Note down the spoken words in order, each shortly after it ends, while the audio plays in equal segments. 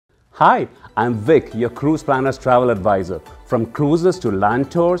Hi, I'm Vic, your Cruise Planners travel advisor. From cruises to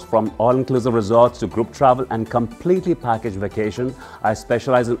land tours, from all-inclusive resorts to group travel and completely packaged vacation, I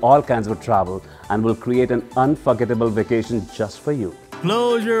specialize in all kinds of travel and will create an unforgettable vacation just for you.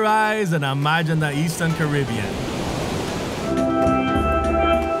 Close your eyes and imagine the Eastern Caribbean.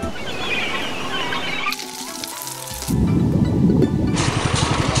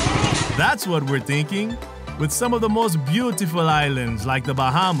 That's what we're thinking. With some of the most beautiful islands like the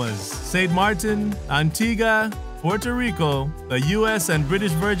Bahamas, St. Martin, Antigua, Puerto Rico, the US and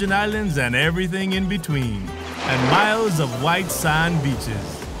British Virgin Islands, and everything in between. And miles of white sand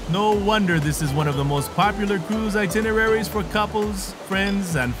beaches. No wonder this is one of the most popular cruise itineraries for couples,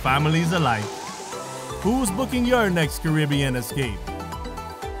 friends, and families alike. Who's booking your next Caribbean escape?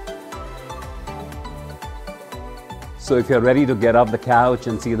 So if you're ready to get off the couch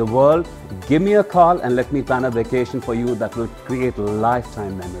and see the world, give me a call and let me plan a vacation for you that will create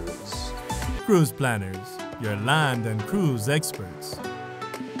lifetime memories. Cruise Planners, your land and cruise experts.